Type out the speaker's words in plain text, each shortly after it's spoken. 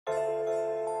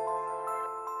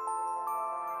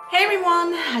Hey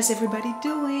everyone, how's everybody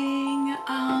doing?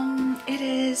 It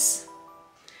is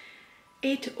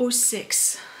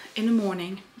 8:06 in the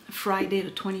morning, Friday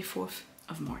the 24th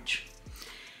of March,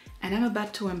 and I'm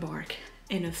about to embark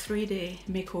in a 3-day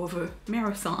makeover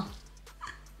marathon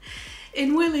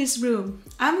in Willie's room.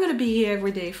 I'm gonna be here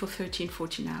every day for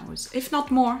 13-14 hours, if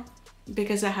not more,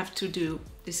 because I have to do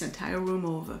this entire room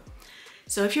over.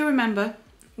 So if you remember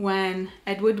when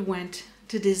Edward went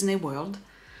to Disney World,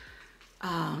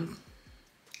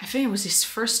 I think it was his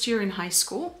first year in high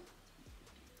school,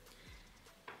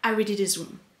 I redid his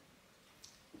room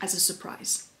as a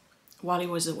surprise while he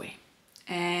was away,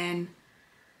 and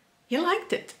he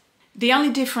liked it. The only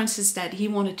difference is that he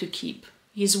wanted to keep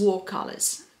his wall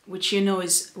colors, which you know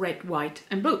is red, white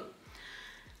and blue.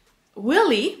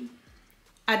 Willie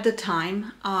at the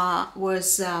time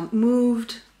was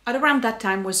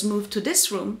moved to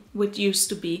this room, which used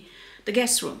to be the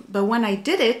guest room. But when I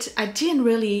did it, I didn't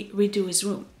really redo his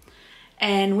room.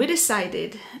 And we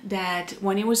decided that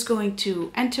when he was going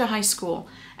to enter high school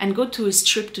and go to his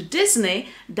trip to Disney,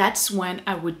 that's when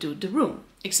I would do the room,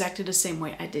 exactly the same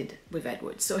way I did with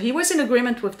Edward. So he was in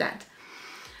agreement with that.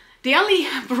 The only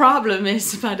problem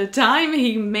is by the time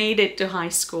he made it to high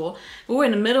school, we were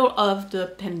in the middle of the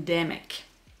pandemic.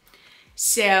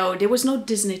 So there was no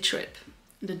Disney trip.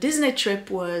 The Disney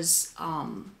trip was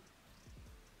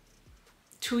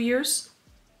 2 years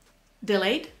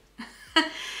delayed.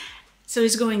 So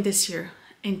he's going this year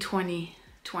in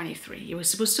 2023. He was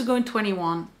supposed to go in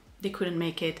 21, they couldn't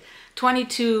make it.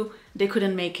 22, they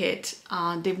couldn't make it.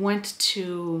 They went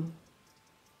to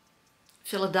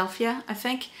Philadelphia, I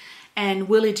think, and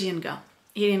Willie didn't go.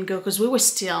 He didn't go because we were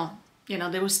still,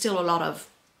 there was still a lot of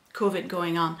COVID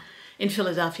going on in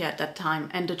Philadelphia at that time,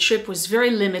 and the trip was very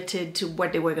limited to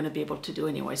what they were going to be able to do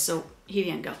anyway, so he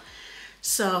didn't go.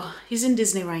 So he's in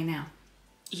Disney right now.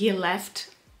 He left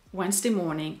Wednesday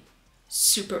morning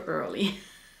super early.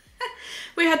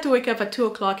 We had to wake up at 2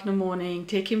 o'clock in the morning,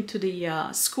 take him to the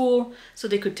school so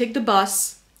they could take the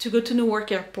bus to go to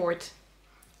Newark Airport.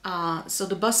 So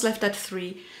the bus left at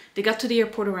 3. They got to the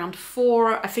airport around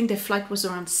 4. I think their flight was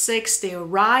around 6. They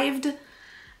arrived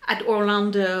at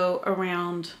Orlando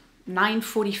around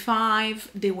 9:45.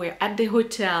 They were at the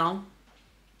hotel,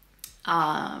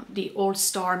 the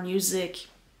All-Star Music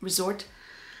Resort,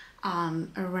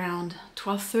 around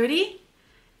 12:30.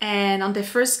 And on their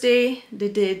first day, they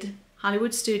did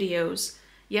Hollywood Studios.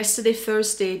 Yesterday,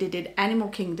 Thursday, they did Animal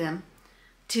Kingdom.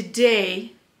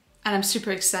 Today, and I'm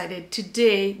super excited,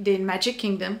 today they did Magic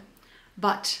Kingdom,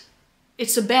 but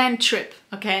it's a band trip,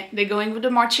 okay? They're going with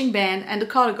the marching band and the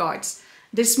color guards.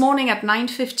 This morning at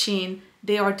 9:15,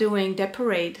 they are doing their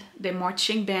parade, their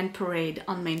marching band parade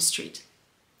on Main Street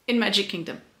in Magic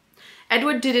Kingdom.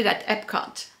 Edward did it at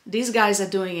Epcot. These guys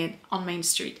are doing it on Main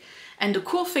Street. And the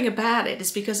cool thing about it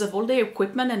is because of all the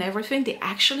equipment and everything, they're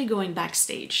actually going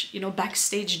backstage.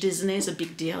 Backstage Disney is a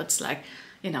big deal. It's like,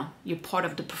 you're part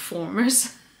of the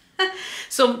performers.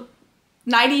 So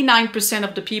 99%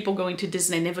 of the people going to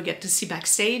Disney never get to see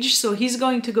backstage. So he's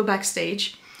going to go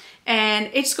backstage, and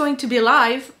it's going to be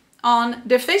live on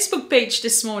their Facebook page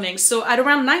this morning. So at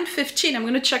around 9:15, I'm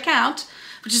going to check out,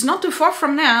 which is not too far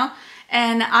from now,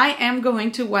 and I am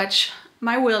going to watch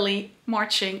my Willie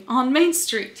marching on Main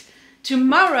Street.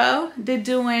 Tomorrow, they're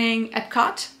doing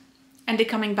Epcot, and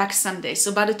they're coming back Sunday.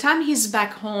 So by the time he's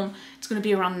back home, it's going to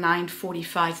be around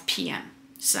 9:45 p.m.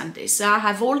 Sunday. So I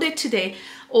have all day today,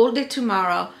 all day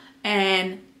tomorrow,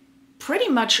 and pretty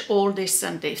much all day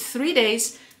Sunday. 3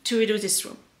 days to redo this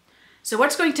room. So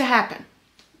what's going to happen?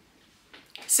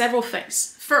 Several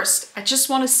things. First, I just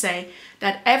want to say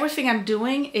that everything I'm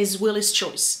doing is Willie's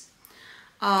choice.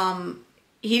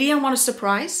 He didn't want a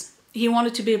surprise. He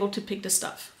wanted to be able to pick the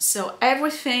stuff. So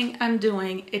everything I'm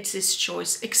doing, it's his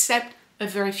choice, except a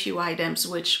very few items,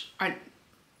 which are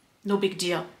no big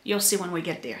deal. You'll see when we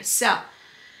get there. So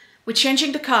we're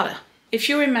changing the color. If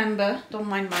you remember, don't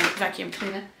mind my vacuum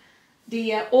cleaner,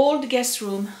 the old guest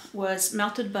room was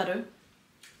melted butter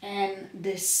and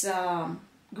this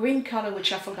green color,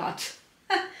 which I forgot,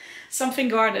 something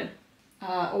garden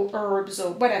or herbs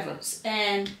or whatever.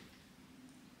 And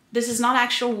this is not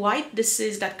actual white, this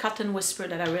is that cotton whisper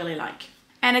that I really like.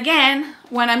 And again,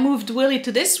 when I moved Willie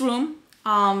to this room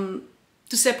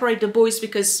to separate the boys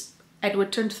because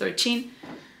Edward turned 13,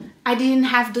 I didn't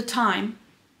have the time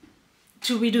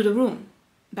to redo the room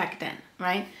back then,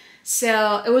 right?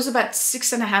 So it was about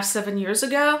 6.5, 7 years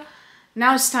ago.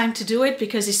 Now it's time to do it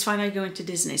because he's finally going to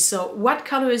Disney. So what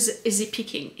color is he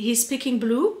picking? He's picking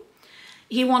blue.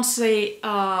 He wants a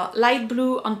light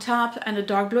blue on top and a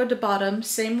dark blue at the bottom,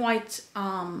 same white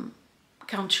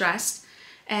contrast.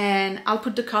 and I'll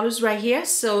put the colors right here.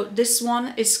 So this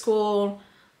one is called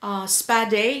Spa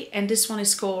Day, and this one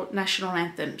is called National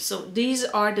Anthem. So these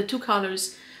are the two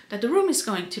colors that the room is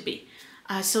going to be.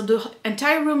 So the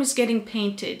entire room is getting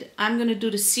painted. I'm going to do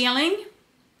the ceiling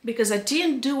because I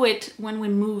didn't do it when we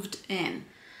moved in.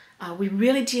 We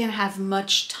really didn't have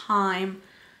much time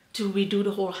to redo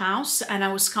the whole house, and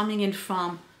I was coming in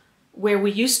from where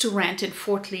we used to rent in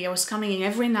Fort Lee. I was coming in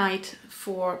every night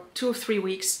for 2 or 3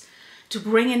 weeks to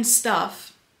bring in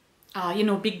stuff, you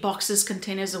know, big boxes,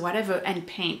 containers or whatever, and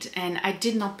paint. And I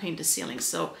did not paint the ceiling.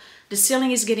 So the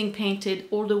ceiling is getting painted,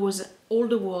 all the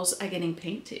walls are getting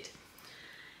painted.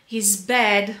 His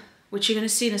bed, which you're going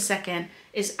to see in a second,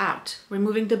 is out.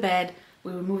 Removing the bed,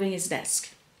 we're removing his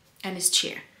desk and his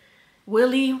chair.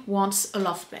 Willie wants a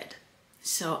loft bed.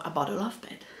 So I bought a loft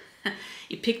bed.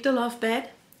 He picked the loft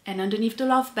bed, and underneath the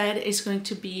loft bed is going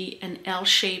to be an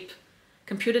L-shaped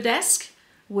computer desk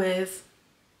with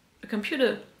a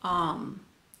computer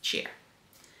chair.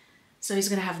 So he's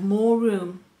gonna have more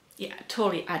room. Yeah, I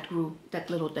totally outgrew that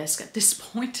little desk at this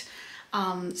point.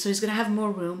 So he's gonna have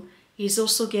more room. He's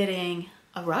also getting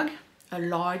a rug, a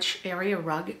large area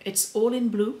rug. It's all in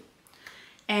blue.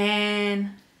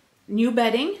 And new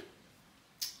bedding.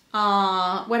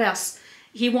 What else?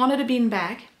 He wanted a bean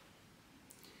bag,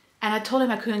 and I told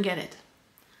him I couldn't get it.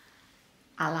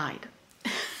 I lied.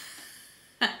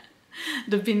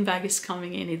 The bean bag is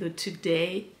coming in either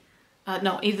today,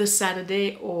 either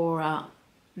Saturday or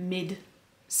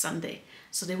mid-Sunday.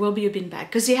 So there will be a bean bag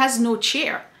because he has no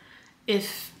chair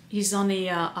if he's on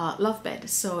a loft bed.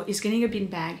 So he's getting a bean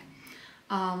bag.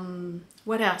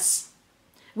 What else?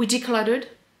 We decluttered.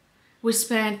 We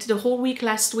spent the whole week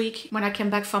last week when I came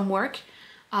back from work.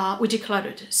 We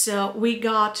decluttered. So we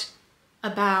got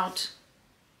about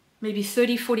maybe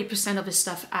 30-40% of his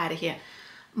stuff out of here.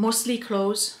 Mostly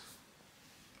clothes,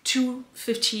 2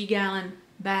 50-gallon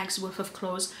bags worth of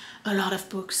clothes, a lot of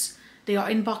books. They are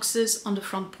in boxes on the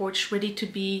front porch, ready to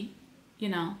be, you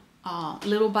know,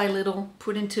 little by little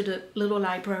put into the little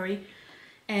library.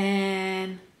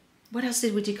 And what else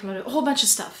did we declutter? A whole bunch of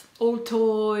stuff, old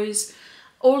toys.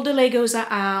 All the Legos are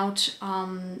out.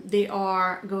 They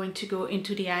are going to go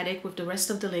into the attic with the rest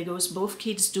of the Legos. Both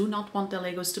kids do not want their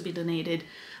Legos to be donated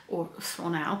or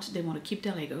thrown out. They want to keep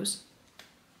their Legos.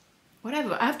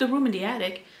 Whatever. I have the room in the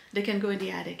attic. They can go in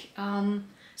the attic.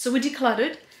 So we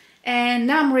decluttered, and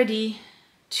now I'm ready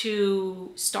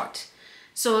to start.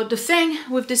 So the thing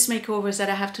with this makeover is that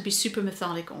I have to be super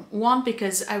methodical. 1,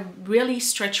 because I really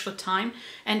stretch for time,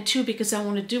 and 2, because I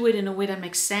want to do it in a way that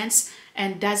makes sense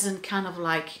and doesn't kind of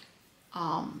like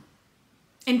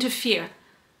interfere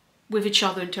with each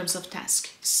other in terms of task.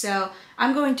 So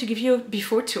I'm going to give you a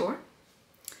before tour,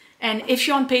 and if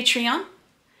you're on Patreon,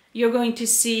 you're going to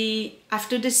see,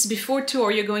 after this before tour,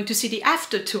 you're going to see the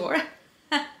after tour.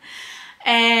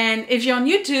 And if you're on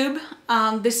YouTube,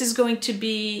 this is going to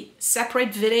be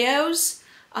separate videos,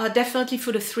 definitely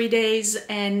for the 3 days,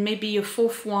 and maybe a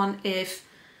 4th one if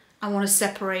I want to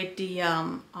separate the,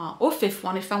 or 5th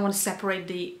one if I want to separate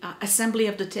the assembly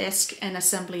of the desk and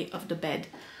assembly of the bed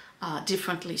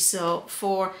differently. So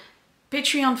for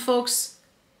Patreon folks,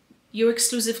 your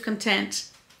exclusive content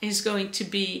is going to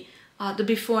be the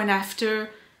before and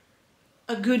after,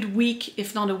 a good week,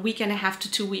 if not a week and a half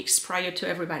to 2 weeks prior to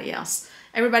everybody else.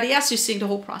 Everybody else, you're seeing the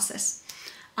whole process.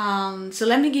 So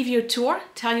let me give you a tour,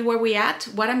 tell you where we're at,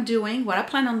 what I'm doing, what I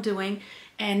plan on doing,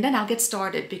 and then I'll get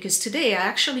started, because today I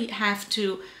actually have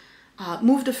to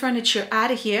move the furniture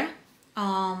out of here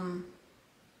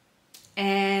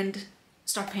and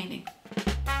start painting.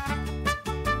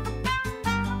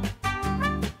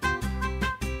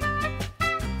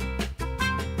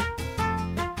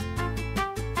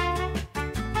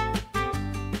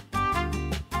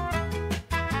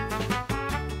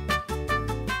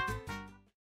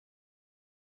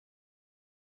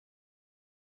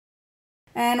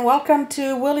 And welcome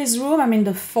to Willie's room. I'm in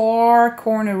the far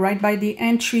corner, right by the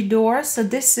entry door. So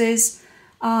this is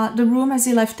the room as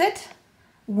he left it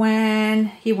when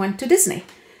he went to Disney.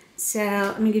 So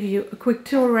let me give you a quick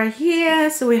tour right here.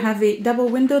 So we have a double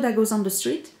window that goes on the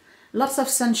street. Lots of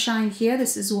sunshine here.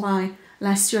 This is why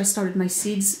last year I started my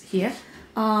seeds here.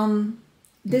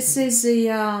 This is a,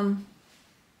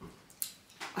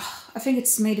 I think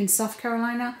it's made in South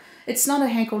Carolina. It's not a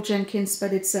Henkel Jenkins,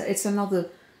 but it's another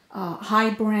high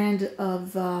brand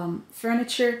of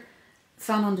furniture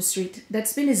found on the street.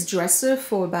 That's been his dresser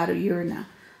for about a year now,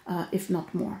 if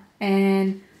not more.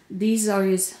 And these are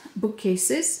his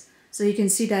bookcases. So you can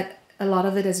see that a lot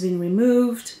of it has been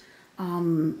removed.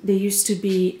 There used to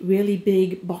be really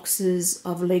big boxes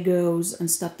of Legos and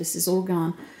stuff. This is all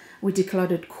gone. We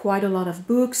decluttered quite a lot of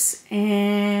books,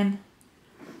 and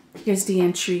here's the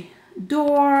entry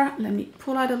door. Let me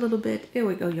pull out a little bit. Here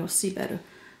we go, you'll see better.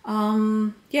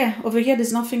 Yeah, over here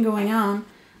there's nothing going on.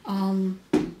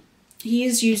 He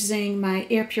is using my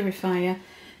air purifier.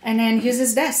 And then here's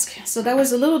his desk. So that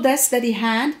was a little desk that he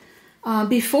had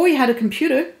before he had a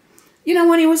computer, you know,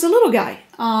 when he was a little guy.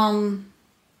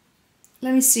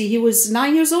 Let me see, he was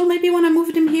 9 years old maybe when I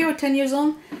moved him here, or 10 years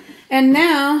old. And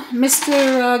now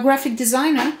Mr. Graphic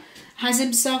Designer has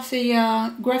himself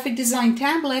a graphic design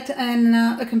tablet and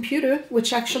a computer,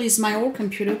 which actually is my old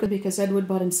computer because Edward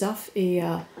bought himself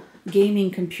a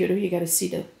gaming computer. You got to see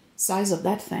the size of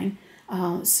that thing.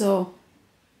 So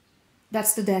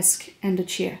that's the desk and the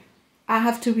chair. I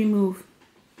have to remove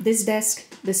this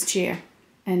desk, this chair,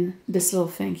 and this little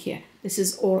thing here. This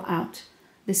is all out.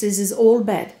 This is his old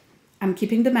bed. I'm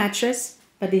keeping the mattress,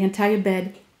 but the entire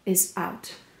bed is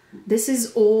out. This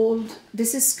is old.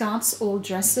 This is Scott's old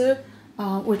dresser,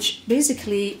 which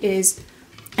basically is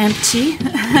empty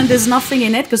and there's nothing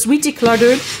in it because we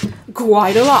decluttered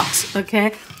quite a lot.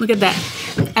 Okay, look at that.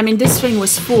 I mean, this thing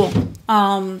was full.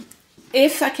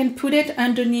 If I can put it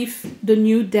underneath the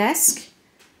new desk,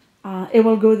 it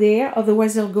will go there.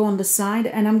 Otherwise, it'll go on the side,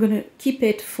 and I'm going to keep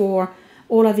it for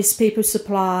all of his paper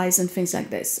supplies and things like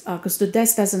this, because the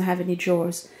desk doesn't have any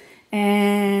drawers.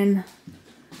 And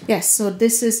yes, so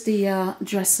this is the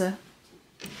dresser.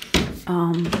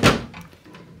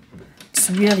 It's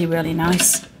really, really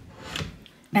nice.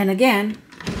 And again,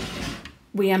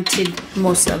 we emptied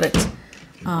most of it.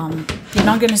 You're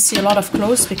not going to see a lot of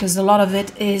clothes because a lot of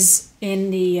it is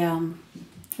in the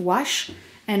wash.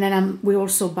 And then we're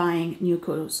also buying new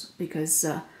clothes because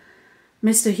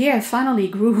Mr. Here finally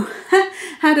grew,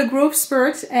 had a growth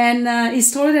spurt, and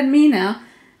he's taller than me now.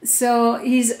 So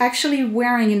he's actually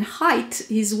wearing, in height,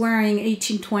 he's wearing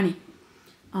 18-20.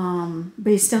 But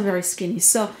he's still very skinny.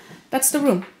 So that's the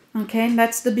room. Okay, and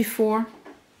that's the before.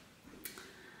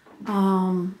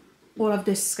 All of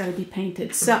this is got to be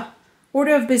painted. So,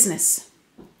 order of business.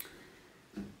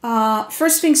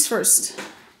 First things first.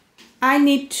 I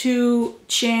need to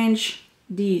change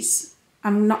these. I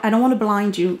don't want to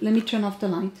blind you. Let me turn off the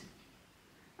light.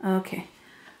 Okay.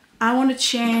 I want to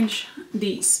change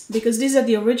these because these are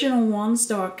the original ones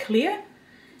that are clear.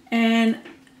 And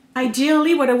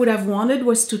ideally what I would have wanted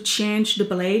was to change the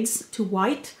blades to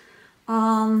white.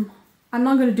 I'm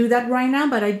not going to do that right now,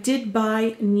 but I did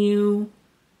buy new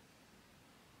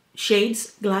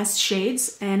shades, glass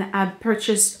shades, and I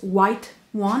purchased white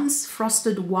ones,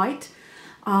 frosted white.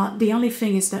 The only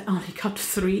thing is that I only got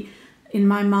 3. In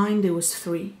my mind, there was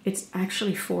 3. It's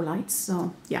actually 4 lights,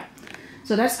 so yeah.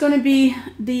 So that's going to be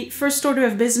the first order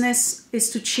of business, is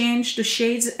to change the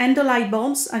shades and the light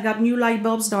bulbs. I got new light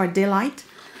bulbs that are daylight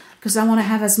because I want to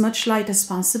have as much light as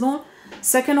possible.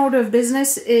 Second order of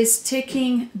business is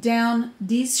taking down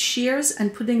these shears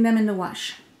and putting them in the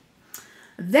wash.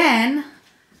 Then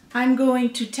I'm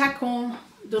going to tackle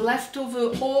the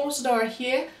leftover holes that are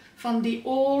here from the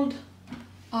old,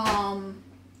 I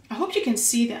hope you can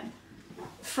see them,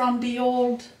 from the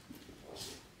old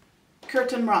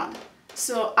curtain rod.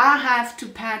 So I have to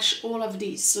patch all of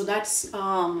these. So that's,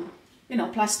 you know,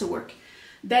 plaster work.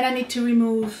 Then I need to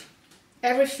remove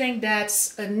everything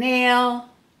that's a nail.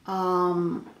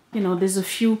 You know, there's a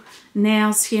few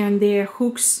nails here and there,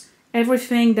 hooks,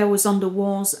 everything that was on the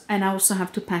walls, and I also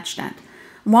have to patch that.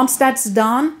 Once that's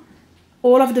done,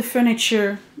 all of the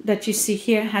furniture that you see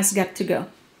here has got to go.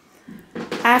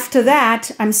 After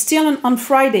that, I'm still on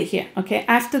Friday here, okay?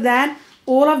 After that,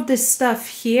 all of this stuff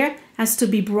here has to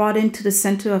be brought into the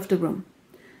center of the room.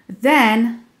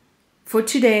 Then, for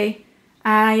today,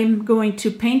 I'm going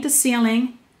to paint the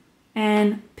ceiling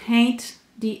and paint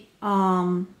the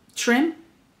trim,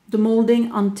 the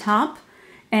molding on top,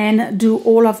 and do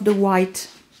all of the white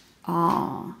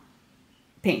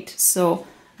paint. So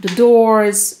the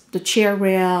doors, the chair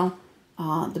rail,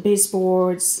 the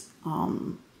baseboards,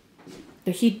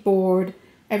 the heat board,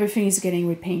 everything is getting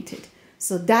repainted.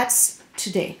 So that's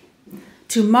today.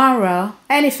 Tomorrow,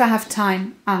 and if I have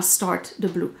time, I'll start the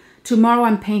blue. Tomorrow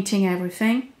I'm painting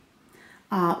everything.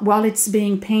 While it's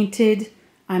being painted,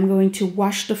 I'm going to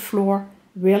wash the floor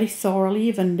really thoroughly,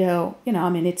 even though, you know, I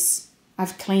mean,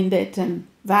 I've cleaned it and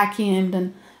vacuumed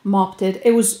and mopped it.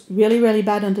 It was really, really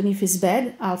bad underneath his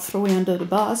bed. I'll throw it under the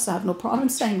bus. I have no problem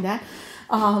saying that.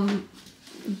 And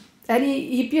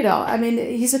he, you know, I mean,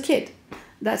 he's a kid.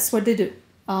 That's what they do.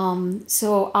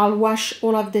 So I'll wash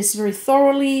all of this very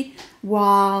thoroughly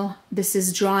while this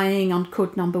is drying on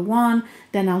coat number 1.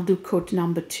 Then I'll do coat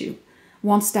number 2.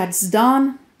 Once that's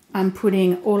done, I'm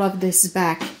putting all of this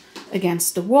back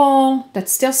against the wall.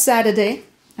 That's still Saturday,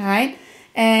 all right?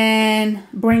 and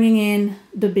bringing in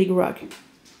the big rug.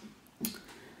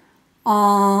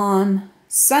 On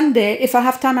Sunday, if I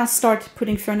have time, I'll start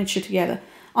putting furniture together.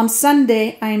 On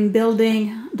Sunday, I'm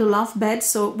building the loft bed.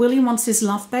 So Willie wants his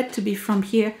loft bed to be from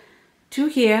here to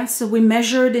here. So we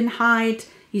measured in height.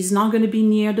 He's not going to be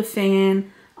near the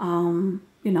fan.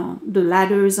 You know, the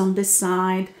ladders on this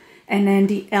side. And then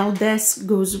the L desk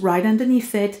goes right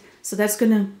underneath it. So that's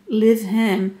going to leave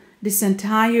him this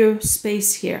entire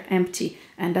space here empty.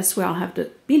 And that's where I'll have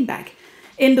the beanbag.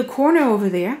 In the corner over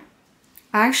there,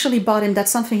 I actually bought him, that's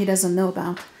something he doesn't know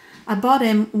about. I bought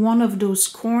him one of those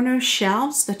corner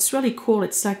shelves. That's really cool.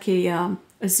 It's like a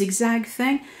zigzag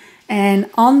thing. And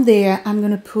on there, I'm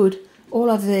going to put all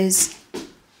of his...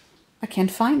 I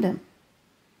can't find them.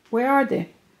 Where are they?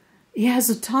 He has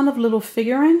a ton of little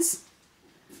figurines.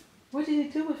 What did he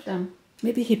do with them?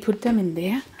 Maybe he put them in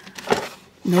there.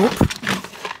 Nope.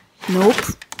 Nope.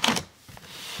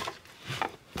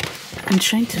 I'm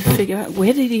trying to figure out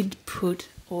where did he put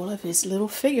all of his little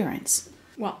figurines.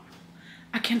 Well,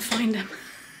 I can't find them.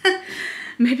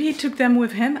 Maybe he took them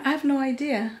with him. I have no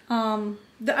idea.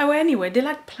 Anyway, they're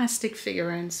like plastic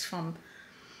figurines from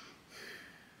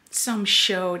some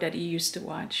show that he used to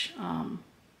watch.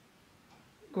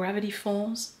 Gravity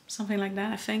Falls, something like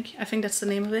that, I think. I think that's the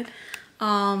name of it.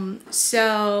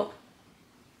 So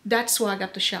that's why I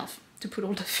got the shelf, to put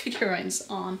all the figurines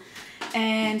on.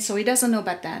 And so he doesn't know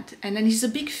about that. And then he's a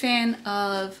big fan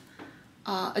of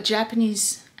a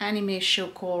Japanese anime show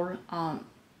called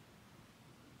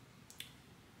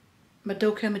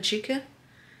Madoka Magica.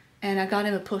 And I got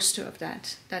him a poster of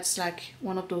that. That's like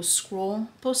one of those scroll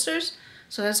posters.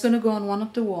 So that's going to go on one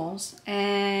of the walls.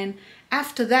 And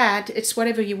after that, it's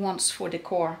whatever he wants for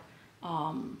decor.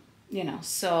 You know,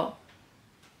 so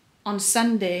on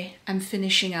Sunday, I'm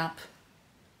finishing up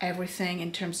everything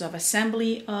in terms of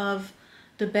assembly of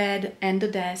the bed and the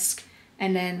desk.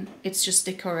 And then it's just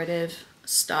decorative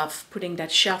stuff, putting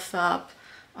that shelf up,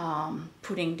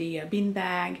 putting the bean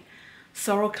bag,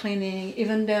 thorough cleaning.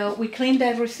 Even though we cleaned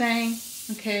everything,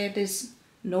 okay, there's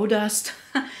no dust.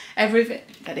 Everything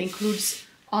that includes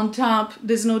on top,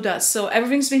 there's no dust. So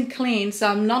everything's been cleaned. So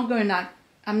I'm not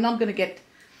gonna get,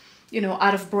 you know,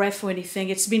 out of breath or anything.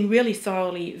 It's been really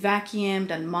thoroughly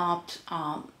vacuumed and mopped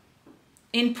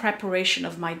in preparation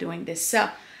of my doing this. So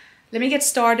let me get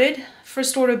started.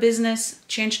 First order of business,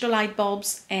 change the light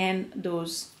bulbs and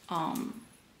those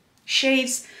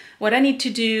shades. What I need to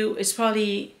do is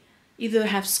probably either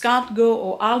have Scott go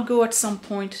or I'll go at some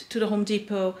point to the Home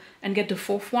Depot and get the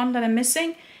fourth one that I'm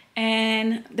missing.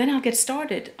 And then I'll get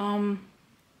started.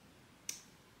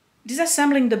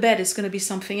 Disassembling the bed is going to be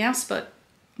something else, but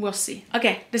we'll see.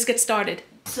 Okay, let's get started.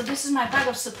 So this is my bag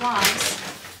of supplies.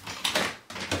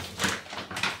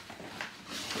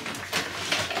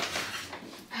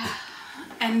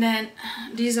 And then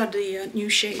these are the new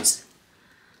shades.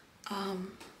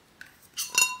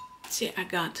 See, I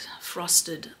got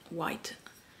frosted white.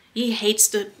 He hates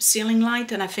the ceiling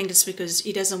light, and I think it's because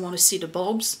he doesn't want to see the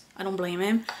bulbs. I don't blame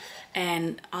him.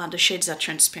 And the shades are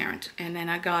transparent. And then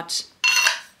I got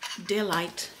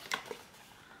daylight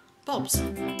bulbs.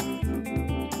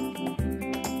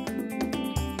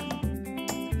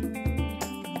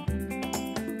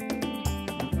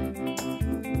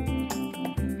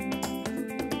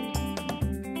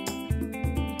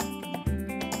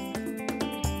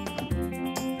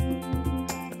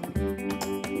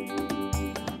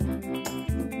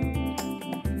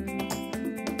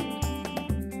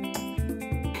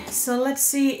 So let's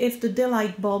see if the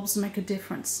daylight bulbs make a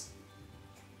difference.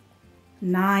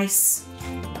 Nice.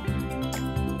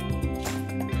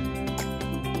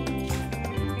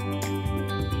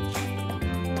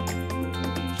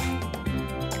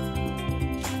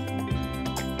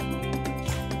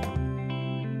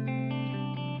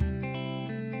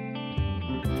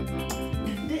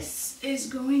 And this is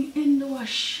going in the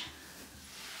wash.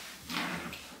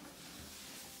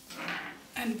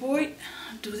 And boy,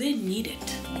 do they need it.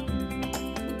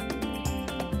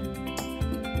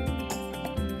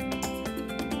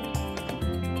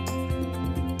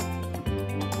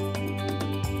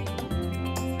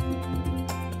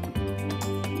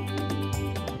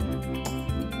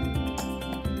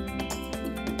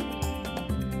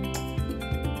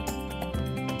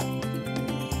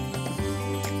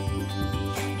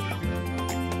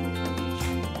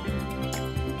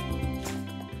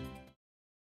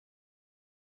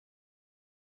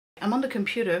 I'm on the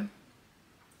computer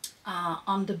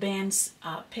on the band's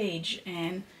page,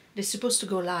 and they're supposed to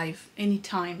go live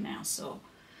anytime now, so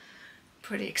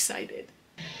pretty excited.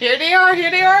 Here they are, here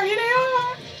they are, here they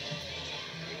are!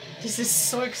 This is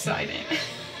so exciting.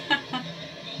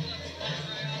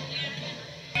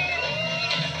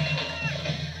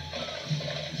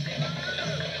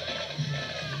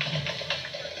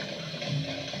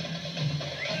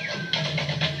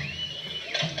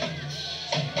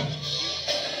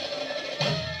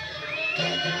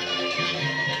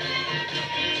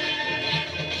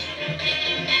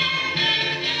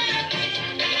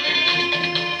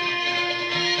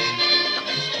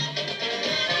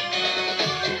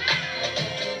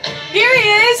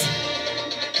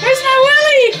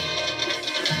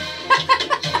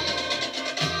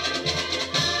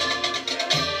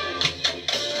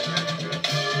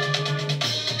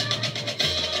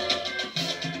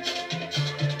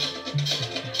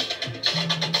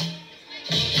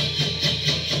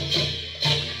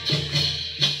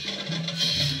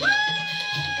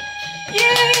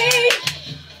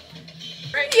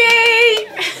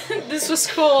 was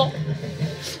cool.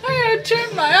 I gotta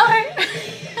turn my eye.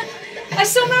 I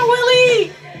saw my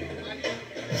Willie.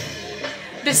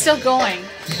 They're still going.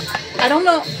 I don't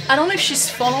know if she's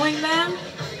following them.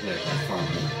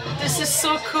 This is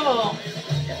so cool.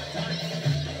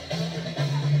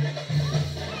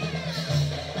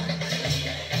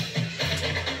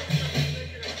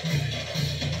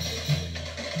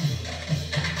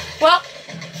 Well,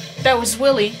 that was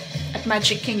Willie at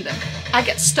Magic Kingdom. I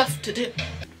got stuff to do.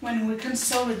 When we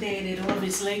consolidated all of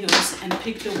these Legos and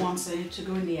picked the ones that had to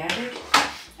go in the attic,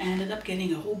 I ended up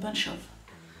getting a whole bunch of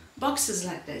boxes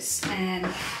like this, and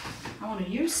I want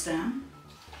to use them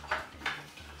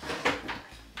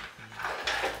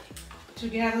to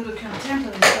gather the content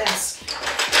of the desk,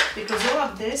 because all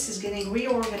of this is getting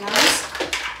reorganized.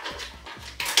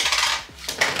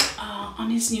 On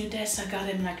his new desk, I got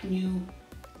him like new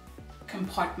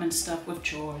compartment stuff with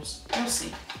drawers. We'll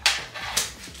see.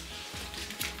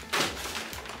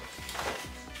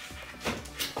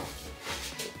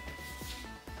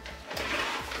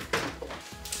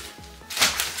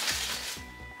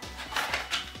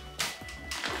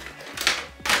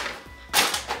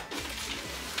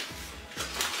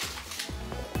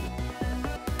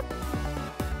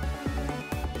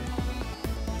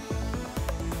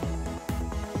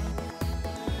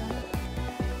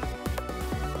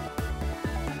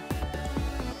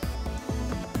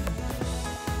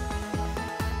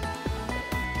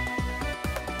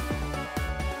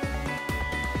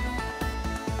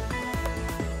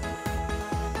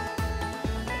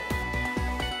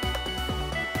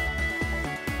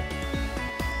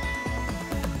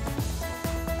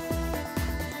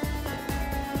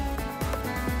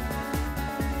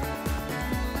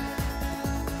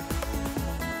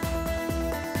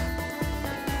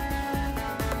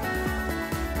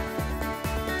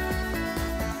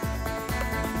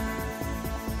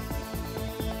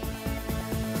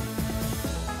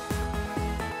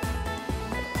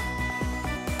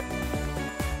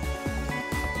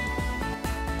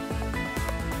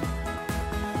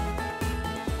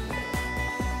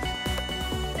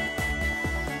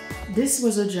 This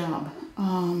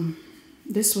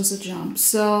was a job.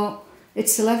 So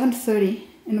it's 11:30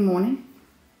 in the morning,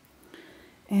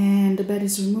 and the bed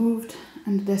is removed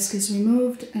and the desk is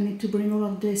removed. I need to bring all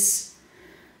of this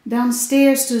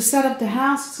downstairs to set up the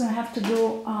house. It's gonna have to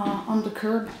go on the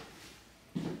curb,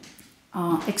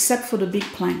 except for the big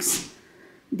planks.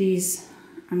 These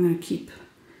I'm gonna keep,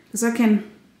 because I can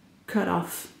cut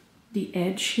off the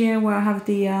edge here where I have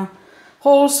the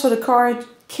holes for the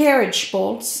carriage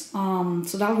bolts,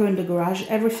 so that'll go in the garage.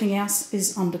 Everything else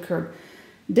is on the curb.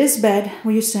 This bed,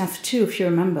 we used to have two, if you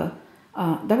remember.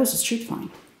 That was a street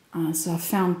find. So I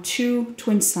found two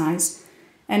twin size,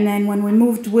 and then when we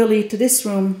moved Willie to this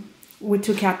room, we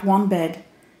took out one bed,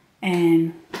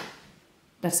 and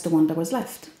that's the one that was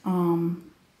left.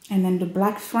 And then the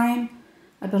black frame,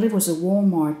 I believe, was a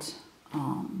Walmart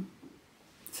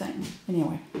thing.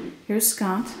 Anyway, here's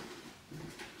Scott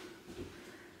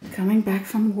coming back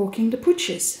from walking the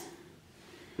pooches.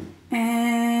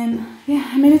 And yeah,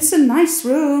 I mean, it's a nice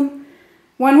room.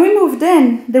 When we moved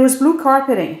in, there was blue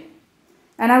carpeting,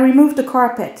 and I removed the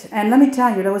carpet. And let me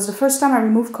tell you, that was the first time I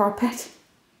removed carpet.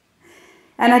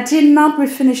 And I did not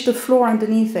refinish the floor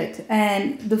underneath it.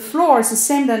 And the floor is the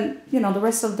same than, you know, the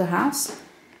rest of the house.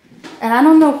 And I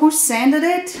don't know who sanded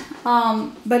it,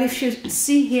 but if you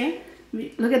see here,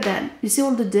 look at that. You see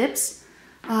all the dips?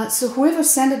 So whoever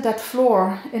sanded that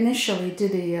floor initially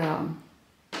did a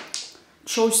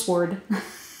choice word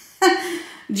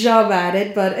job at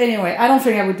it. But anyway, I don't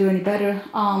think I would do any better.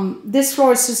 This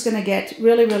floor is just going to get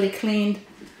really, really cleaned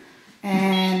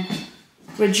and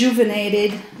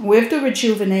rejuvenated with the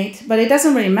rejuvenate. But it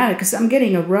doesn't really matter because I'm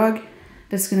getting a rug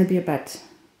that's going to be about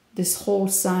this whole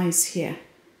size here.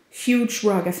 Huge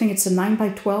rug. I think it's a 9 by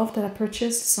 12 that I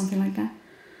purchased, something like that.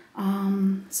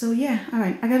 So yeah, all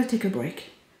right, I gotta take a break.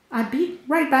 I'll be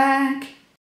right back.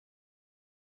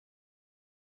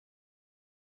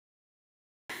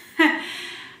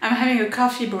 I'm having a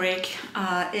coffee break.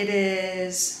 It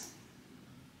is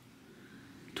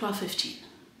 12:15,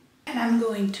 and I'm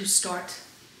going to start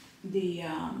the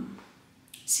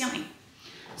ceiling.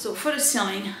 So for the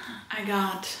ceiling, I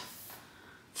got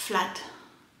flat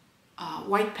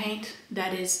white paint,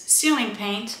 that is ceiling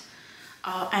paint.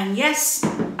 And yes,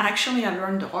 actually I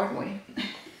learned the hard way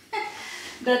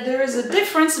that there is a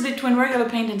difference between regular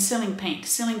paint and ceiling paint.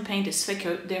 Ceiling paint is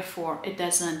thicker, therefore it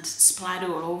doesn't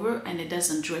splatter all over and it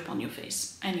doesn't drip on your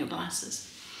face and your glasses.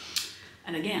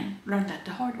 And again, learned that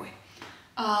the hard way.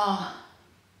 I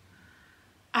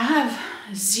have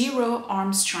zero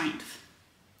arm strength.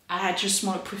 I just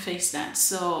want to preface that.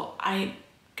 So I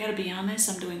gotta be honest,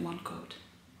 I'm doing one coat.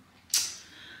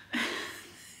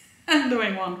 I'm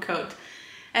doing one coat.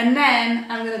 And then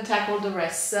I'm gonna tackle the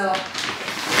rest. So,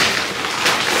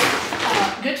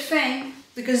 good thing,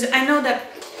 because I know that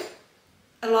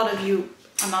a lot of you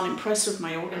are not impressed with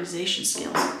my organization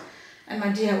skills and my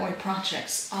DIY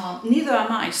projects. Neither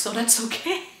am I, so that's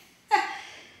okay.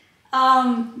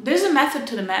 There's a method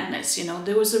to the madness, you know.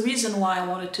 There was a reason why I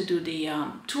wanted to do the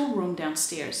tool room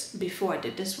downstairs before I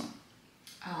did this one.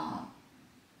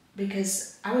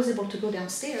 Because I was able to go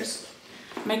downstairs,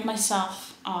 make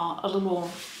myself a little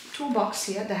toolbox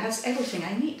here that has everything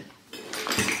I need.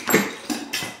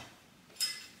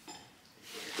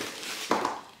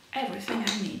 Everything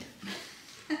I need.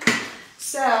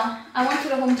 So I went to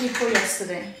the Home Depot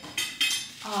yesterday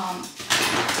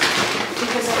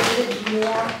because I needed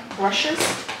more brushes.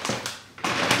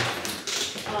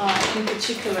 In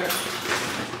particular,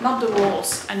 not the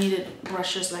rolls, I needed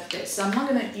brushes like this. So I'm not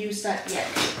going to use that yet.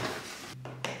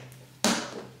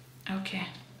 Okay.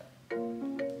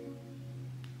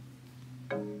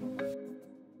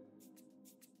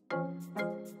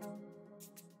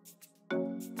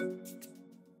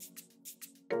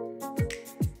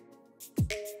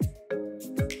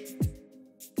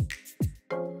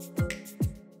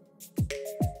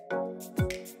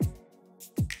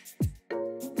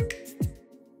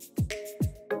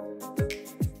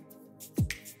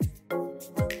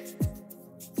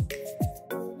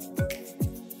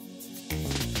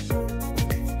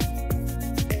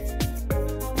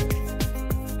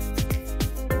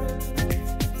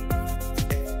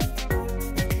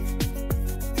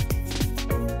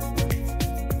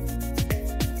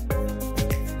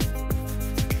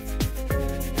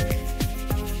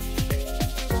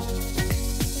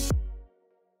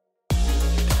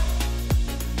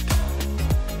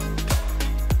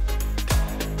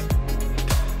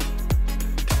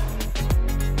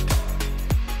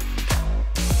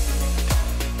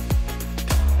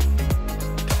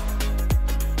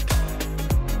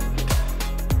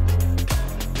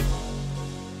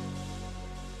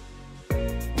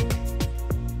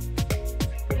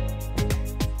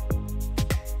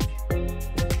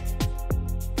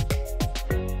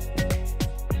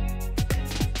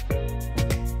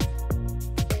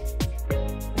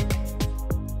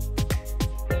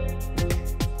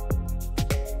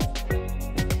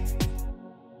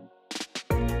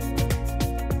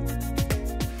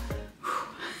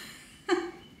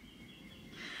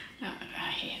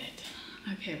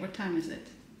 Okay, what time is it?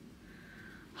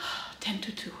 10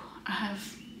 to 2. I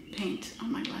have paint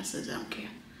on my glasses, I don't care.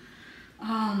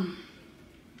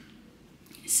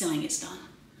 Ceiling is done.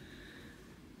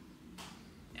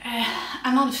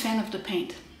 I'm not a fan of the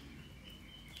paint.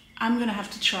 I'm gonna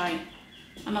have to try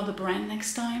another brand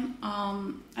next time.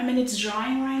 I mean, it's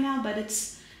drying right now, but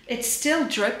it's still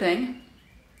dripping.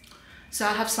 So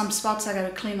I have some spots I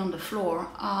gotta clean on the floor,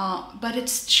 but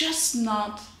it's just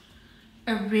not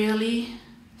a really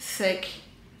thick,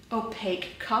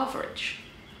 opaque coverage.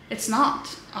 It's not.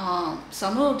 So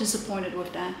I'm a little disappointed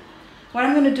with that. What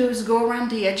I'm gonna do is go around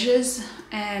the edges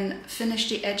and finish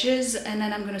the edges, and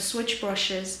then I'm gonna switch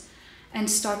brushes and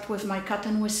start with my cut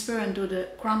and whisper and do the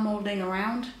crown molding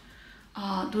around,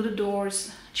 do the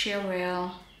doors, chair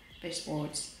rail,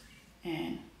 baseboards,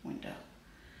 and window.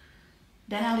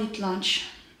 Then I'll eat lunch,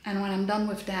 and when I'm done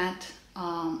with that,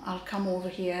 I'll come over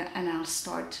here and I'll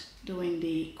start doing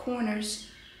the corners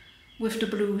with the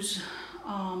blues.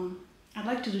 I'd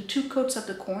like to do 2 coats of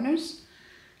the corners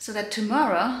so that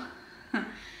tomorrow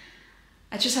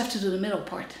I just have to do the middle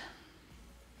part.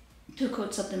 2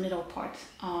 coats of the middle part.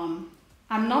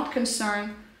 I'm not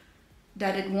concerned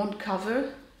that it won't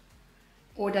cover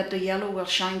or that the yellow will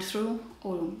shine through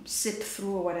or sip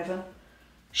through or whatever,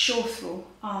 show through,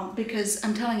 because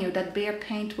I'm telling you that Behr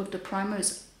paint with the primer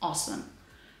is awesome.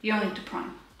 You don't need to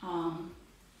prime.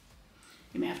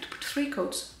 You may have to put 3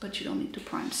 coats, but you don't need to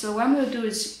prime. So what I'm going to do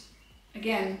is,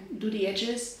 again, do the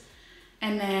edges,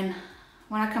 and then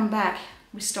when I come back,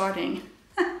 we're starting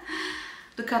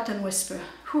the cut and whisper.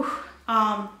 Whew.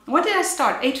 When did I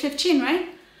start? 8:15, right?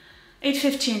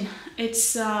 8:15.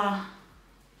 It's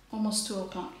almost 2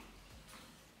 o'clock.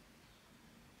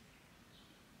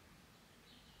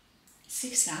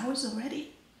 6 hours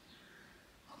already?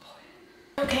 Oh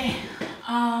boy. Okay.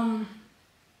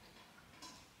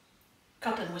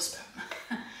 Cut and whisper.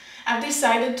 I've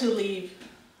decided to leave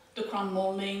the crown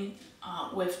molding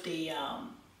with the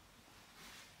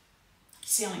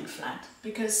ceiling flat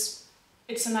because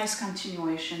it's a nice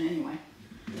continuation anyway.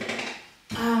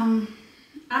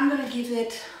 I'm gonna give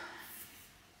it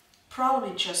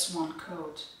probably just 1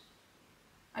 coat.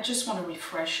 I just want to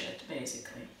refresh it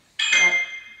basically. But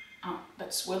Oh,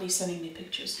 that's Willie sending me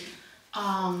pictures.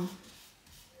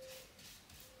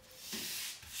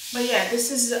 But yeah,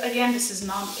 this is, again, this is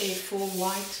not a full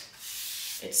white.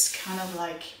 It's kind of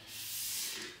like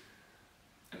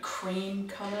a cream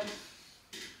color.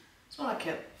 It's more like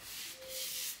a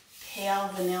pale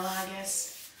vanilla, I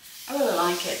guess. I really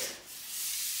like it.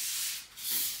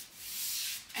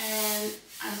 And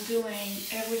I'm doing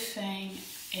everything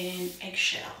in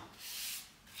eggshell.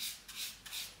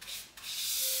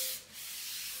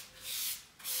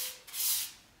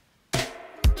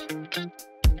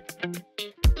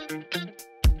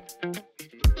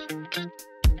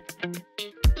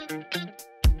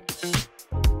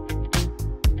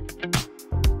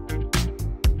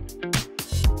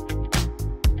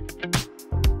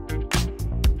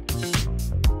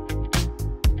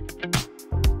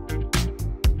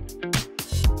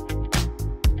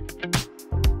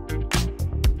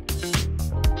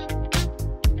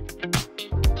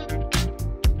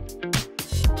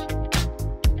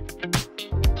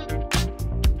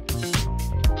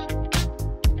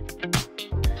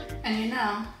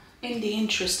 In the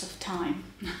interest of time,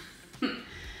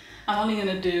 I'm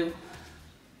going to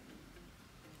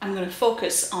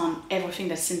focus on everything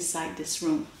that's inside this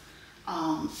room.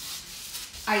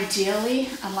 Ideally,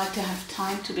 I'd like to have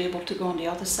time to be able to go on the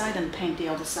other side and paint the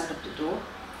other side of the door.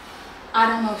 I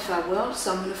don't know if I will,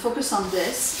 so I'm going to focus on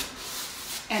this.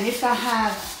 And if I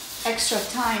have extra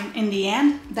time in the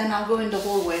end, then I'll go in the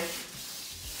hallway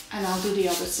and I'll do the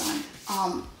other side.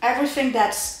 Everything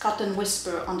that's Cut and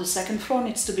Whisper on the second floor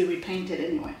needs to be repainted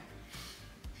anyway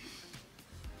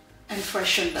and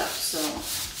freshened up, so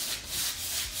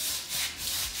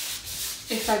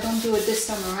if I don't do it this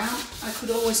time around, I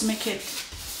could always make it,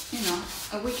 you know,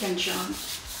 a weekend job.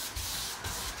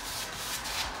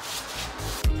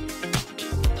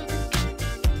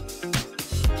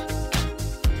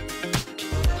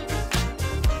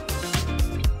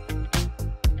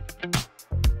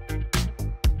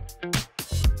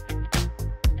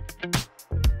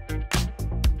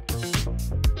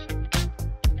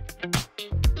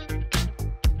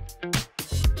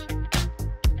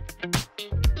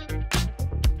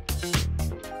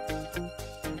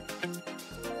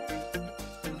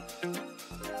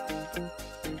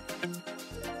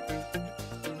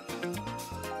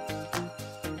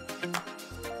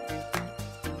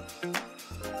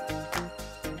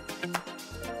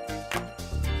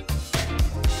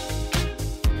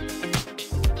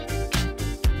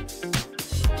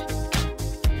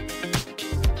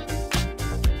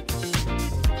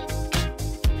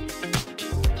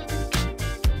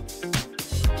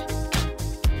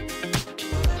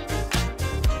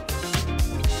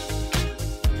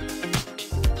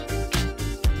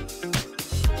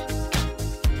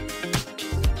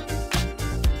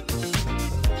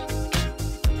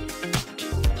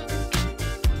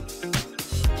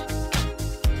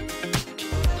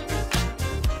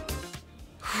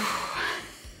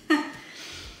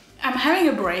 Having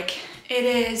a break. It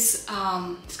is,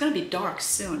 it's gonna be dark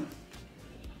soon.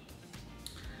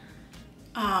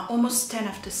 Almost 10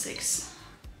 after 6.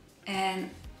 And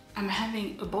I'm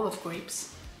having a bowl of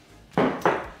grapes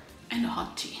and a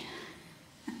hot tea.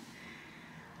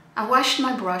 I washed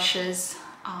my brushes,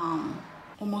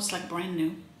 almost like brand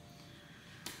new,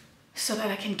 so that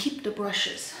I can keep the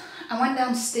brushes. I went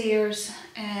downstairs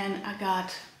and I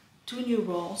got 2 new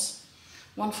rolls,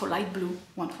 one for light blue,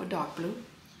 one for dark blue.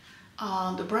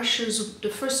 The brushes, the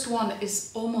first one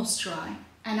is almost dry,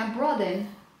 and I brought in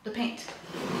the paint.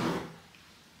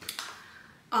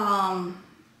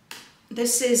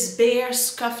 This is Behr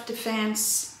Scuff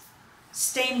Defense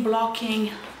Stain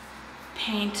Blocking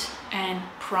Paint and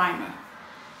Primer.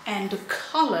 And the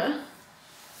color,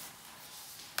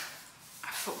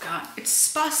 I forgot, it's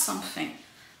Spa something.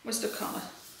 What's the color?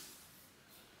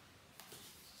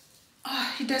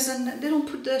 Oh, they don't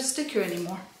put the sticker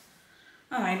anymore.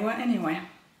 Alright, well, anyway,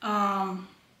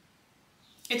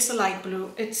 it's a light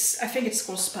blue. I think it's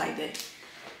called Spider.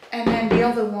 And then the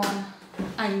other one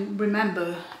I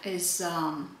remember is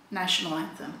National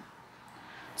Anthem.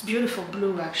 It's beautiful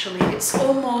blue, actually. It's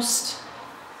almost,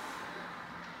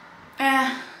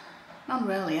 not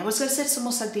really. I was gonna say it's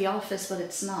almost like The Office, but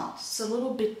it's not. It's a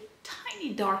little bit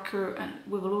tiny darker and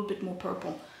with a little bit more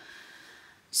purple.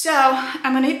 So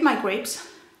I'm gonna eat my grapes,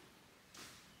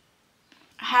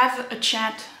 have a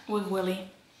chat with Willie.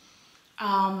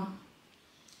 I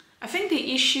think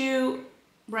the issue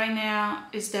right now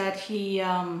is that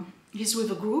he's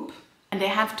with a group and they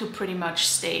have to pretty much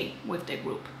stay with their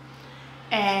group.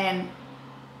 And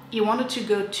he wanted to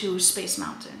go to Space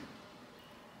Mountain.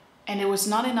 And there was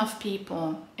not enough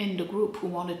people in the group who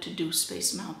wanted to do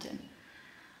Space Mountain.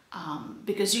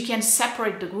 because you can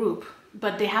separate the group,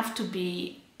 but they have to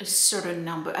be a certain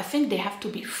number. I think they have to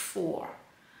be 4.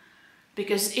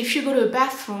 Because if you go to a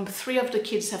bathroom, 3 of the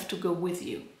kids have to go with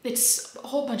you. It's a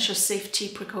whole bunch of safety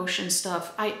precaution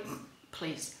stuff.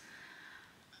 Please,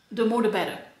 the more the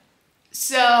better.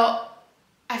 So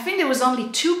I think there was only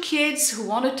 2 kids who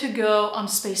wanted to go on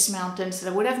Space Mountain, so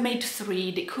they would have made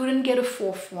 3. They couldn't get a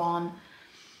 4th one.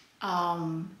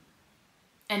 And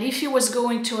if he was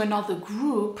going to another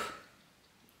group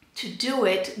to do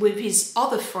it with his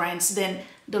other friends, then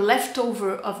the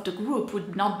leftover of the group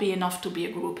would not be enough to be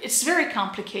a group. It's very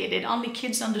complicated. Only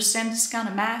kids understand this kind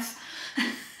of math.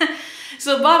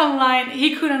 So bottom line,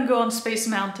 he couldn't go on Space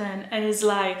Mountain, and it's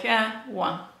like,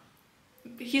 1.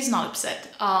 He's not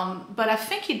upset. But I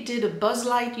think he did a Buzz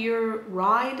Lightyear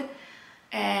ride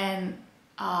and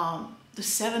the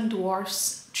 7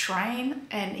 Dwarfs train,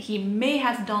 and he may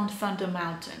have done Thunder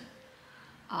Mountain.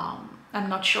 I'm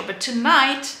not sure, but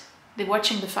tonight they're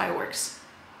watching the fireworks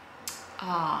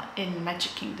in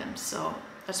Magic Kingdom, so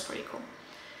that's pretty cool.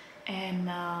 And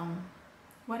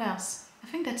what else? I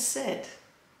think that's it.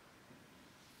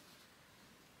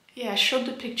 Yeah, I showed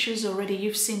the pictures already.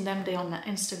 You've seen them, they're on the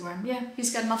Instagram. Yeah,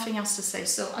 he's got nothing else to say,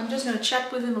 so I'm just gonna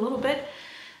chat with him a little bit,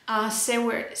 see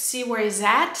where he's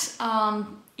at,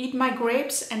 eat my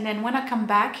grapes, and then when I come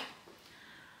back,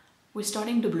 we're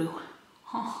starting the blue.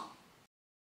 Oh.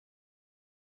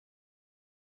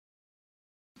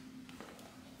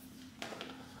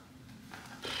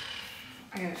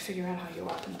 I gotta figure out how you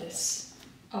open this.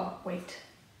 Oh, wait.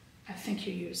 I think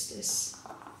you use this.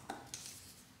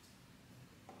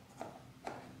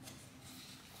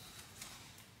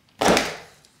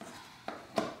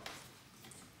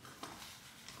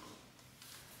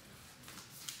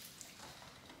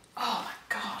 Oh my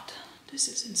God, this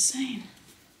is insane.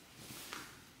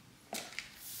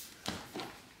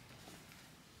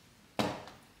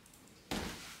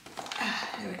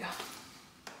 Here we go.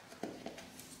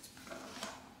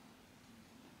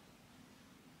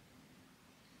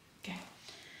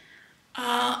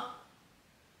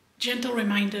 Gentle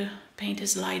reminder, paint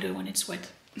is lighter when it's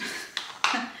wet.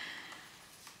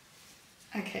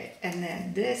 Okay, and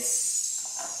then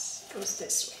this goes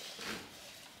this way.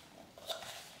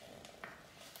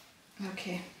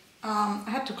 Okay, I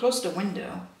had to close the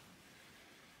window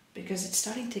because it's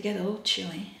starting to get a little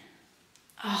chilly.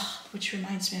 Which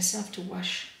reminds me, I still have to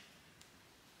wash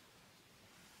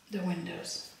the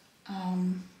windows.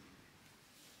 Alright,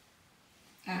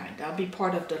 that'll be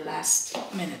part of the last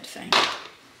minute thing.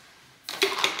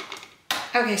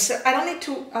 Okay, so I don't need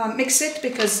to mix it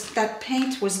because that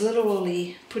paint was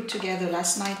literally put together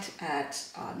last night at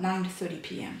 9:30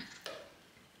 p.m.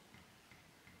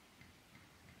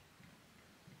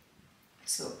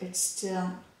 So it's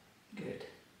still good.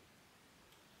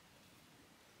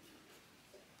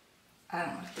 I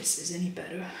don't know if this is any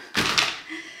better.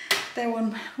 That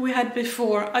one we had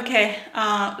before. Okay,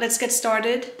 let's get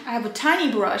started. I have a tiny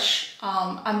brush.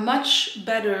 I'm much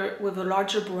better with a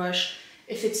larger brush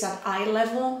if it's at eye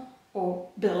level or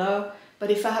below, but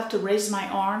if I have to raise my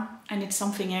arm and it's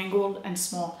something angled and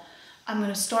small, I'm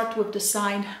gonna start with the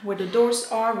side where the doors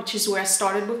are, which is where I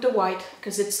started with the white,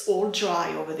 because it's all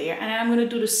dry over there. And I'm gonna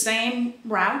do the same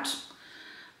route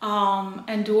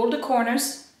and do all the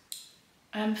corners.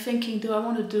 I'm thinking, do I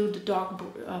want to do the dark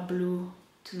blue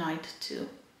tonight too?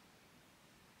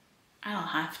 I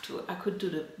don't have to. I could do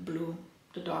the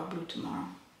dark blue tomorrow.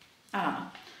 I don't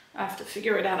know. I have to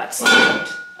figure it out at some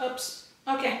point. Oops.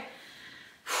 Okay.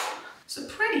 It's a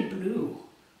pretty blue.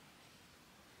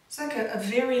 It's like a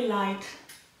very light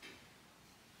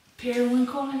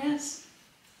periwinkle, I guess.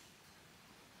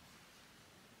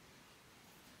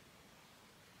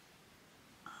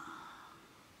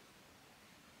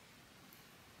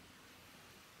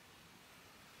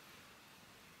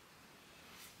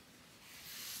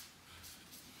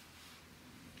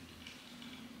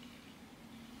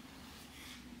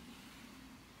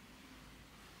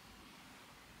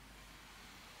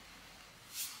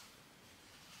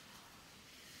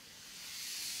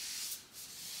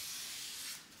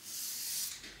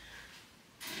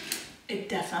 It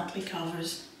definitely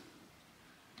covers.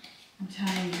 I'm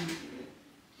telling you,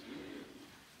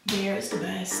 Behr is the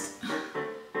best.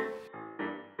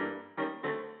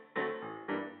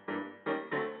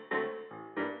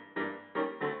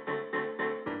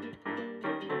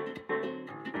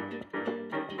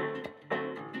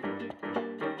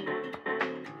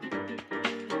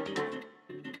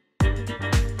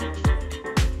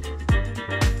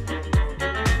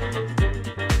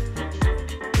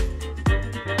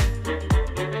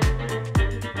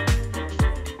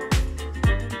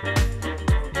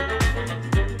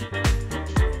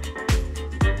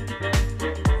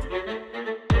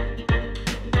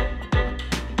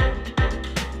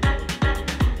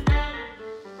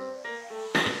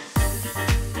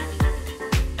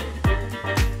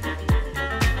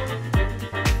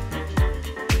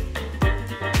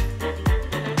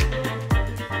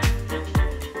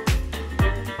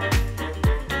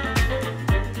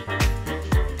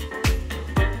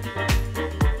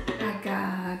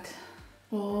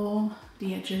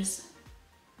 the edges.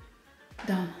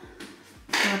 Done.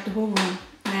 Throughout the whole room.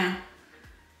 Now,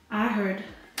 I heard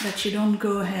that you don't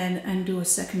go ahead and do a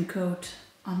second coat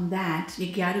on that.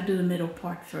 You gotta do the middle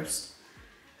part first.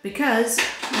 Because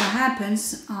what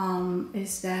happens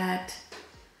is that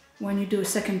when you do a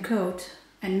second coat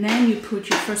and then you put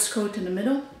your first coat in the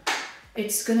middle,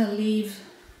 it's gonna leave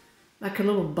like a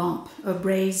little bump, a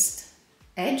raised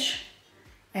edge,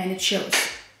 and it shows.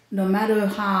 No matter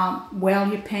how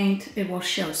well you paint, it will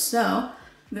show. So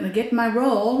I'm gonna get my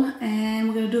roll and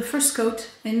we're gonna do a first coat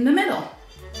in the middle.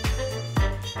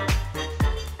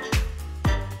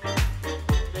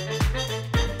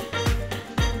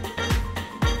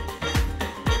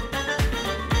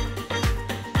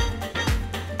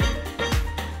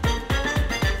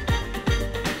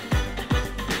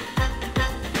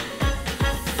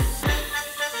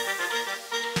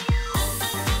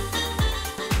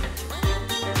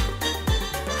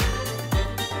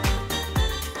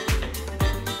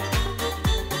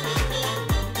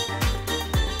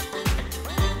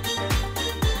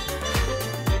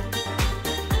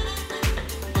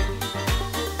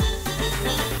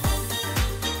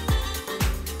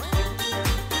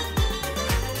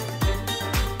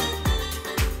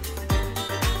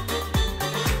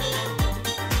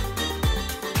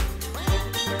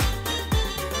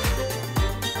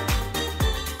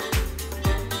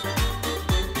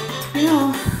 You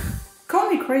know, call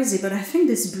me crazy, but I think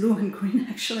this blue and green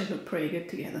actually look pretty good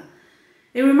together.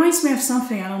 It reminds me of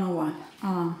something, I don't know what.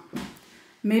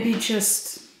 Maybe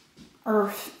just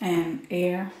earth and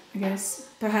air, I guess,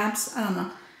 perhaps, I don't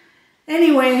know.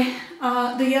 Anyway,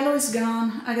 the yellow is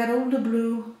gone. I got all the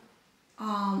blue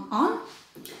on.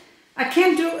 I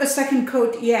can't do a second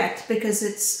coat yet because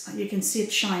it's, you can see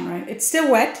it shine, right? It's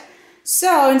still wet.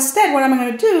 So instead what I'm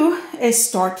going to do is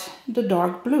start the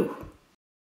dark blue.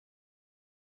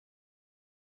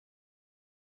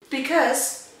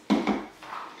 Because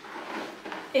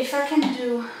if I can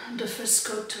do the first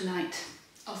coat tonight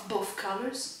of both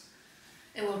colors,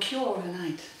 it will cure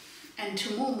overnight. And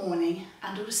tomorrow morning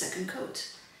I'll do the second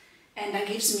coat. And that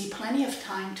gives me plenty of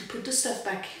time to put the stuff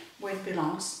back where it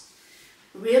belongs,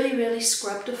 really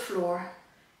scrub the floor,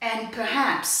 and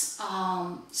perhaps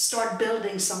start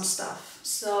building some stuff.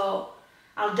 So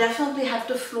I'll definitely have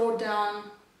the floor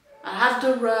done. I'll have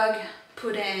the rug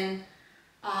put in.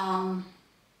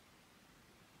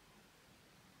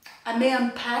 I may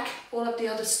unpack all of the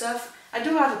other stuff. I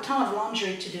do have a ton of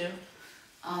laundry to do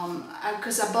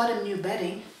because I bought a new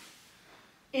bedding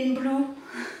in blue.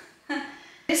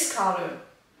 This color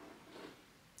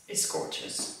is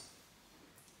gorgeous.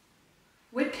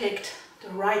 We picked the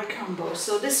right combo.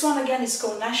 So this one again is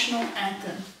called National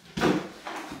Anthem.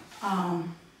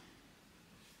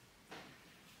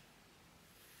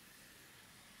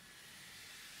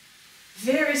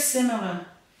 Very similar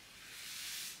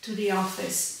to the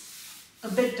office. A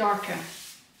bit darker.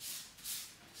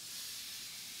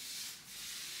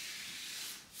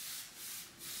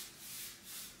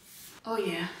 Oh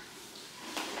yeah,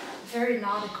 very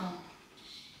nautical,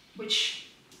 which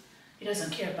he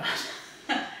doesn't care about.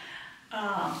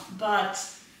 But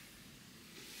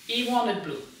he wanted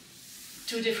blue,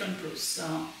 two different blues,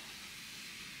 so.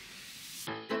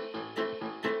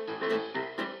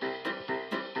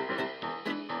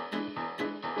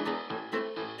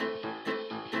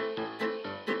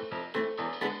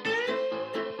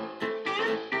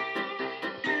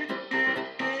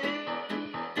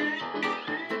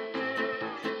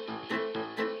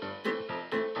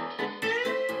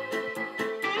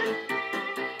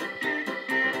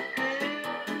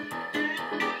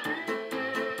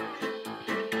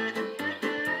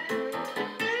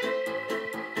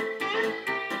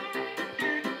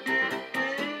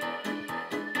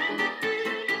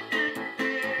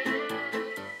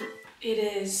 It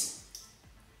is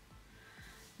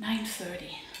 9:30.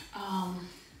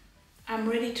 I'm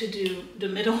ready to do the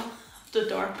middle of the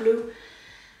dark blue.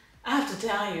 I have to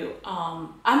tell you,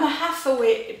 I'm a half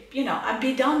away, you know, I'll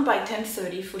be done by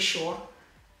 10:30 for sure.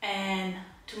 And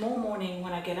tomorrow morning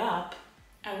when I get up,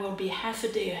 I will be half a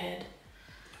day ahead.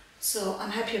 So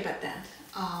I'm happy about that.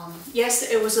 Yes,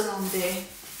 it was a long day.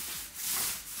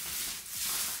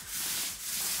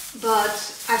 But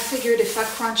I figured if I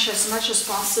crunch as much as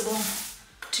possible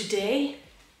today,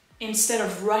 instead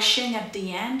of rushing at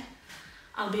the end,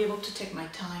 I'll be able to take my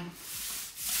time.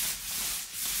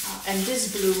 And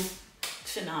this blue,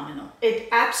 phenomenal. It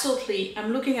absolutely,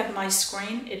 I'm looking at my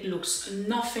screen, it looks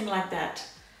nothing like that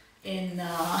in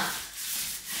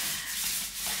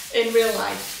real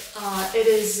life. It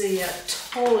is a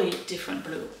totally different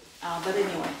blue. But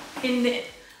anyway,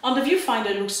 on the viewfinder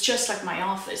it looks just like my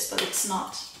office, but it's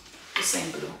not the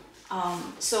same blue.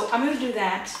 So I'm gonna do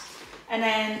that, and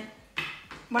then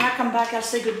when I come back, I'll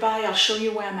say goodbye. I'll show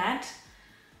you where I'm at,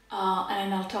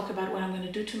 and then I'll talk about what I'm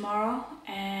gonna do tomorrow,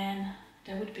 and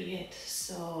that would be it.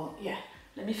 So yeah,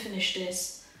 let me finish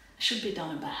this. I should be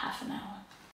done in about half an hour.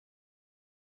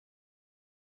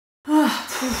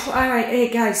 All right, hey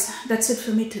guys, that's it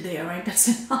for me today. All right, that's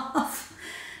enough.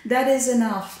 That is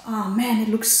enough. Oh man, it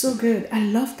looks so good. I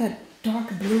love that dark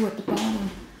blue at the bottom.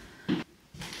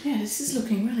 Yeah, this is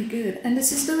looking really good. And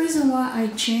this is the reason why I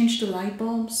changed the light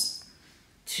bulbs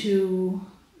to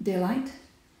daylight,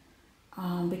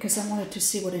 because I wanted to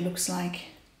see what it looks like,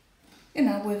 you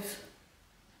know, with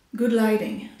good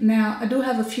lighting. Now, I do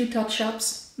have a few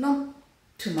touch-ups, not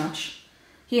too much,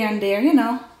 here and there, you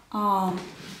know,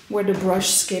 where the brush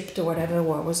skipped or whatever,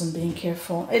 where I wasn't being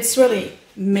careful. It's really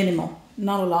minimal,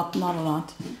 not a lot, not a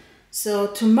lot. So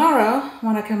tomorrow,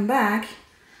 when I come back,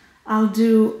 I'll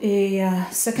do a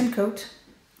second coat.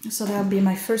 So that'll be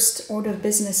my first order of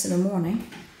business in the morning.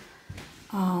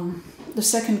 The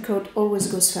second coat always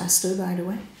goes faster, by the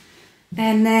way.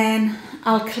 And then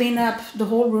I'll clean up the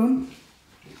whole room,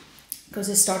 because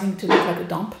it's starting to look like a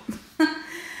dump.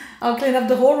 I'll clean up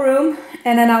the whole room,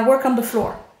 and then I'll work on the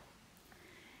floor.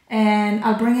 And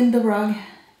I'll bring in the rug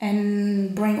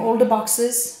and bring all the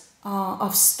boxes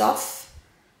of stuff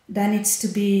that needs to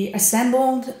be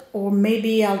assembled, or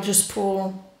maybe I'll just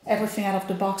pull everything out of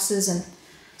the boxes and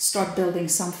start building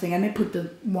something. I may put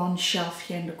the one shelf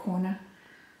here in the corner.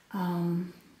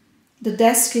 The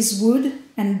desk is wood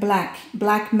and black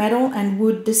metal and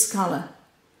wood this color.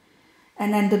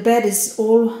 And then the bed is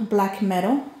all black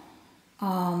metal.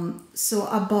 So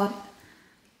I bought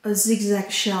a zigzag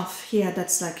shelf here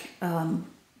that's like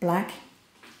black.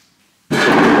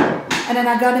 And then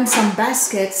I got him some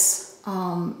baskets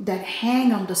that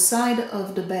hang on the side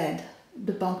of the bed,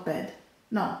 the bunk bed,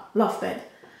 no, loft bed.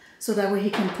 So that way he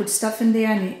can put stuff in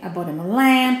there. And I bought him a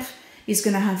lamp. He's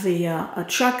gonna have a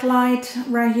truck light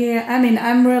right here. I mean,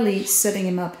 I'm really setting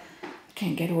him up. I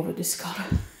can't get over this color.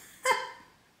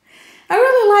 I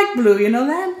really like blue, you know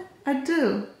that? I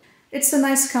do. It's a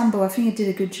nice combo. I think he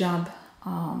did a good job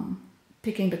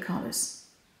picking the colors.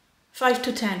 5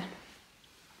 to 10.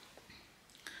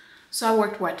 So I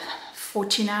worked, what,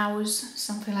 14 hours,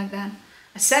 something like that.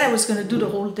 I said I was gonna do the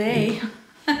whole day.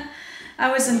 I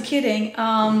wasn't kidding.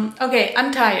 Okay,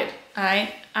 I'm tired, all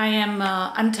right?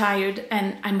 I'm tired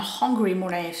and I'm hungry more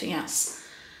than anything else.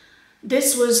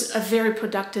 This was a very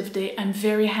productive day. I'm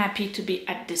very happy to be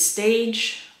at this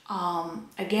stage.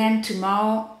 Again,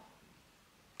 tomorrow,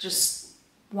 just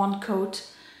one coat,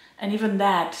 and even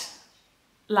that,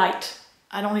 light.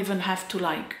 I don't even have to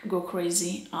like go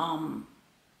crazy.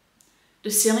 The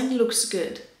ceiling looks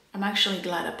good. I'm actually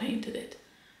glad I painted it.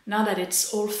 Now that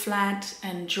it's all flat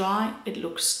and dry, it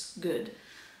looks good.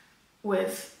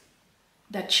 With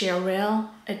that chair rail,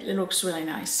 it looks really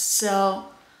nice. So,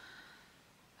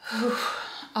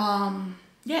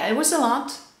 yeah, it was a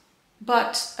lot.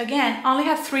 But again, I only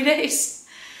have 3 days.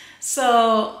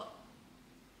 So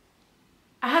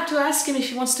I have to ask him if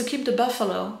he wants to keep the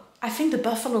buffalo. I think the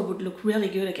buffalo would look really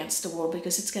good against the wall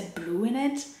because it's got blue in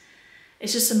it.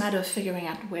 It's just a matter of figuring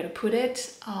out where to put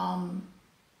it.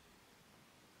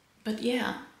 But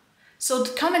yeah. So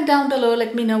comment down below,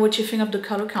 let me know what you think of the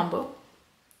color combo.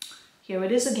 Here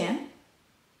it is again.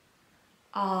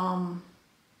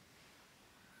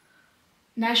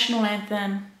 National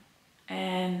Anthem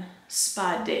and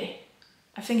Spa Day.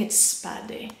 I think it's Spa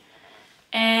Day.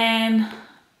 And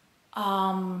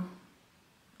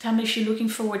tell me if you're looking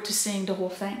forward to seeing the whole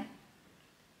thing.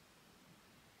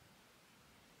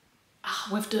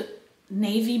 With the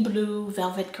navy blue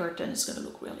velvet curtain, it's gonna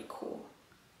look really cool.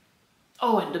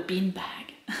 Oh, and the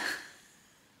beanbag.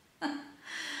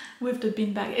 With the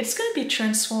beanbag, it's gonna be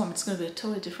transformed. It's gonna be a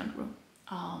totally different room,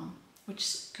 which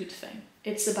is a good thing.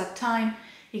 It's about time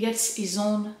he gets his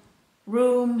own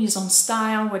room, his own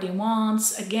style, what he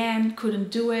wants. Again, couldn't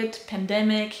do it,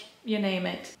 pandemic, you name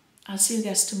it. I'll see you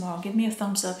guys tomorrow. Give me a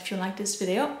thumbs up if you like this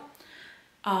video.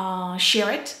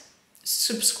 Share it.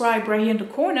 Subscribe right here in the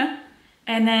corner.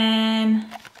 And then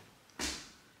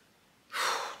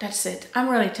that's it. I'm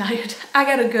really tired. I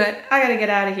gotta get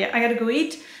out of here. I gotta go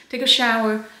eat, take a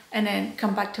shower, and then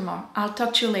come back tomorrow. I'll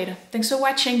talk to you later. Thanks for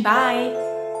watching. Bye.